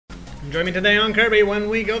Join me today on Kirby when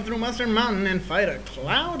we go through Mustard Mountain and fight a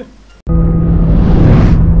cloud.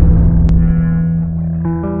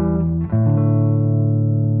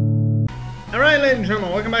 Alright, ladies and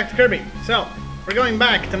gentlemen, welcome back to Kirby. So, we're going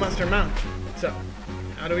back to Mustard Mountain. So,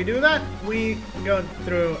 how do we do that? We go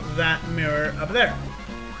through that mirror up there.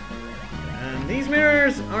 And these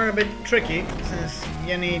mirrors are a bit tricky since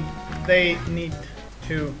they need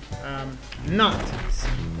to not see.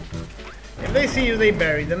 If they see you, they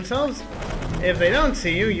bury themselves. If they don't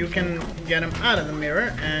see you, you can get them out of the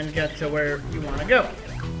mirror and get to where you want to go.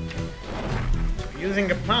 Using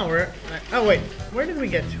a power... oh wait, where did we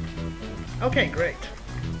get to? Okay, great.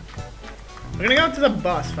 We're gonna go to the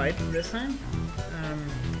boss fight this time.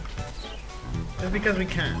 Just because we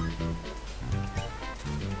can.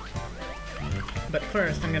 But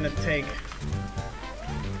first I'm gonna take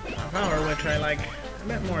a power which I like a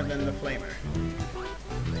bit more than the flamer.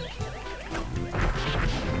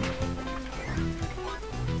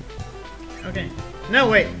 Okay. No,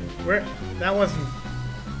 wait. That wasn't...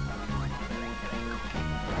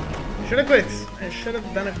 I should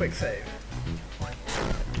have done a quick save.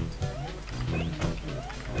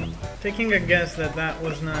 Taking a guess that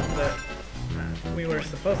was not the we were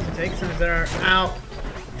supposed to take, since there are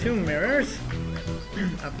two mirrors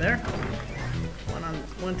up there.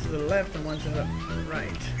 One to the left and one to the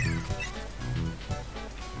right.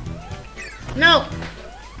 No!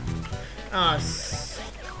 Ah,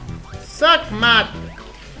 suck my...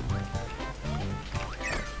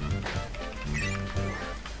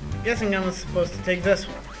 Guessing I was supposed to take this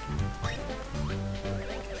one.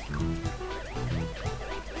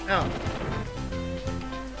 Oh.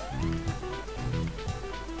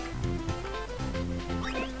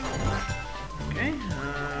 Okay,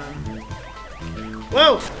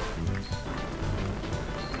 whoa!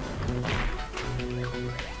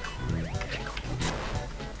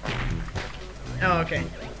 Oh, okay.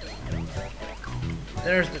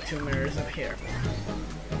 There's the two mirrors up here.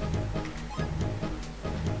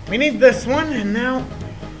 We need this one, and now...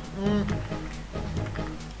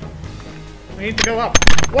 we need to go up.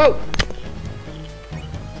 Whoa!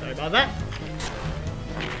 Sorry about that.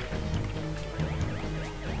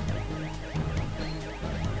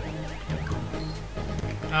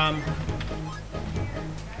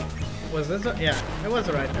 Was this yeah, it was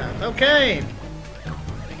the right path. Okay!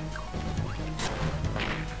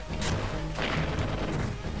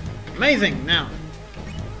 Amazing! Now,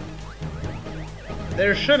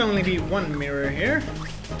 there should only be one mirror here.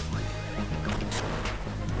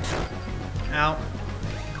 Ow.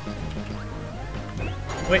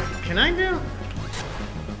 Wait, can I do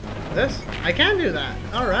this? I can do that.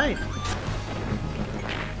 Alright.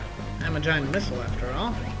 I'm a giant missile after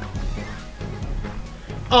all.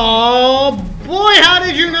 Oh boy, how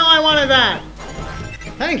did you know I wanted that?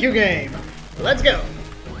 Thank you, game. Let's go.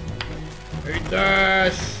 Eat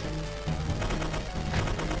this.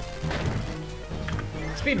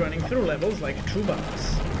 Speedrunning through levels like a true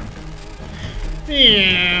boss.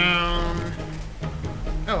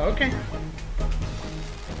 Oh, okay.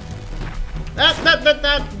 That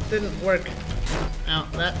didn't work. Oh,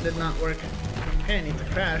 that did not work. Okay, I need to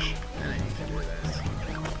crash, and I need to do this.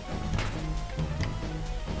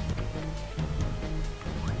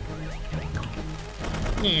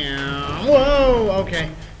 Yeah. Whoa. Okay.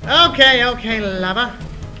 Okay, lava.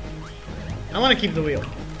 I want to keep the wheel,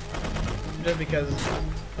 just because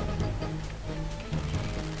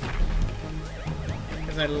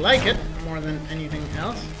I like it more than anything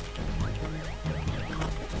else.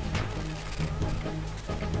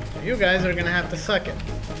 So you guys are gonna have to suck it.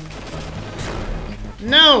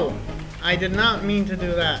 No! I did not mean to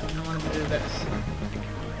do that. I wanted to do this.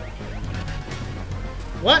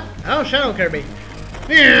 What? Oh, Shadow Kirby.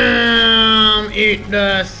 Eat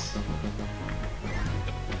this.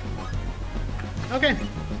 Okay.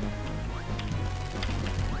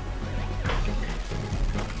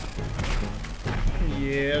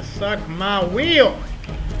 Yeah, suck my wheel.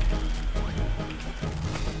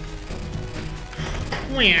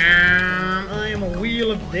 I am a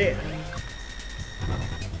wheel of death.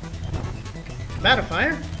 That a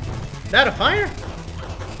fire? That a fire?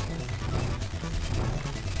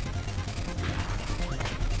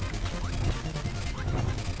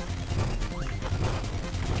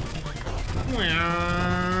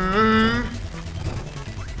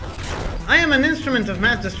 I am an instrument of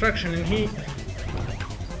mass destruction, and he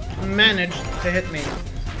managed to hit me.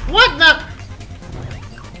 What the?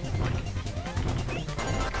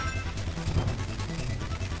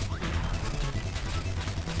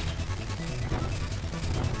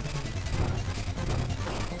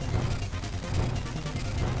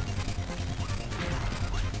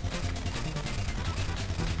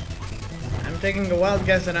 taking a wild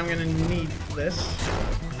guess that I'm gonna need this.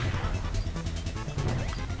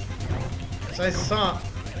 As I saw...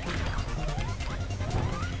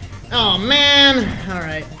 Oh man!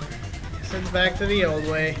 Alright. Guess it's back to the old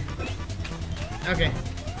way. Okay.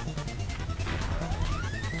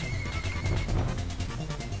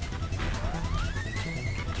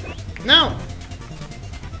 No!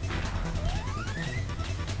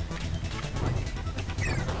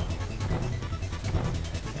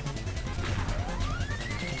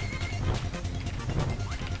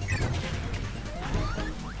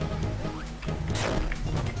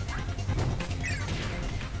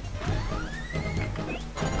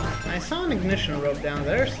 I saw an ignition rope down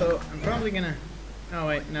there, so I'm probably gonna... Oh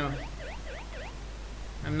wait, no.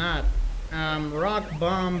 I'm not. Rock,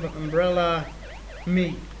 bomb, umbrella,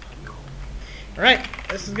 me. Alright,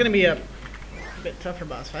 this is gonna be a bit tougher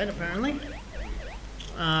boss fight, apparently.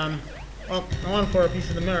 Well, I want for a piece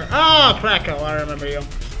of the mirror. Ah, oh, Kracko, I remember you.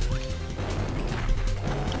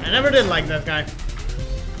 I never did like that guy.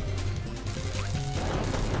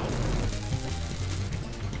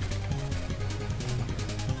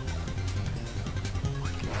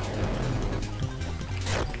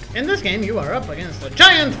 In this game, you are up against a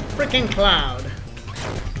giant freaking cloud.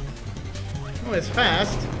 Who is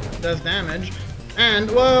fast, does damage,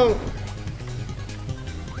 and whoa!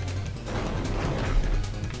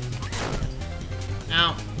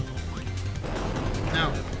 Ow.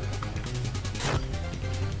 No.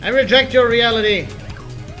 I reject your reality.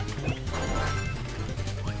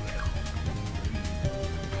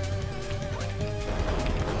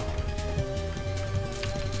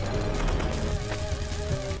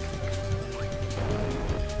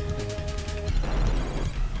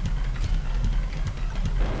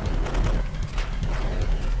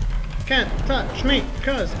 Can't touch me,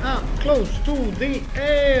 cause I'm close to the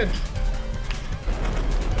edge.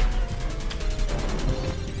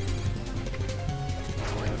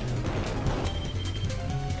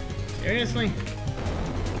 Seriously?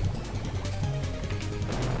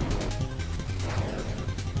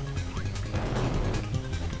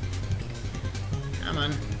 Come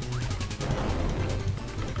on.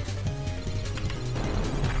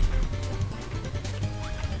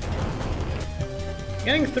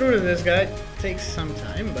 Getting through to this guy takes some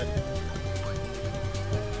time, but...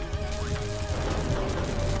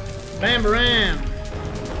 Bam Baram!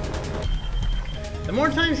 The more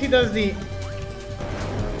times he does the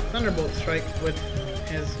Thunderbolt strike with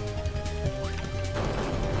his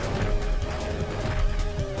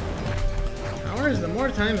powers, the more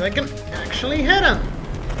times I can actually hit him!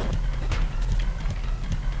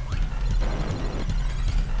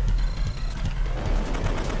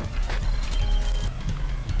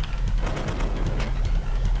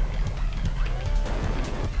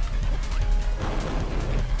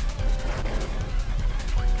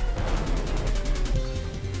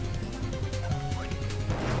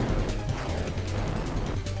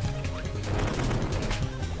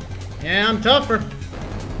 Yeah, I'm tougher.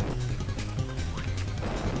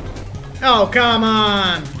 Oh, come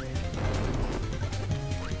on!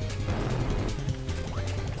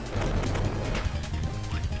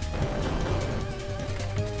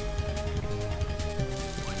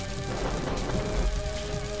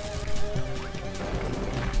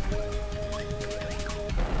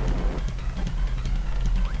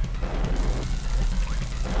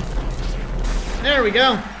 There we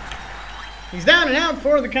go. He's down and out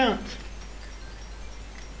for the count.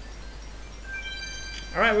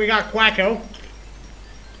 Alright, we got Quacko.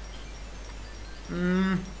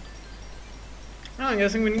 Oh, I'm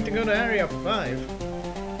guessing we need to go to Area 5.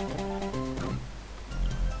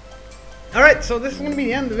 Alright, so this is going to be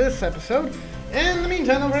the end of this episode. In the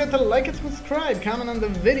meantime, don't forget to like and subscribe, comment on the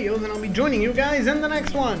videos, and I'll be joining you guys in the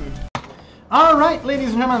next one. Alright, ladies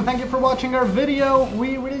and gentlemen, thank you for watching our video.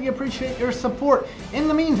 We really appreciate your support. In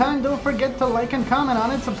the meantime, don't forget to like and comment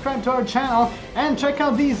on it, subscribe to our channel, and check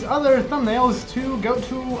out these other thumbnails to go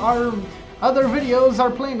to our other videos,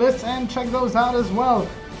 our playlists, and check those out as well.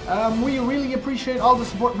 We really appreciate all the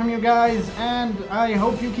support from you guys, and I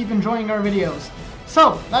hope you keep enjoying our videos.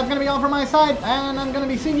 So, that's going to be all from my side, and I'm going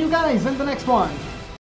to be seeing you guys in the next one.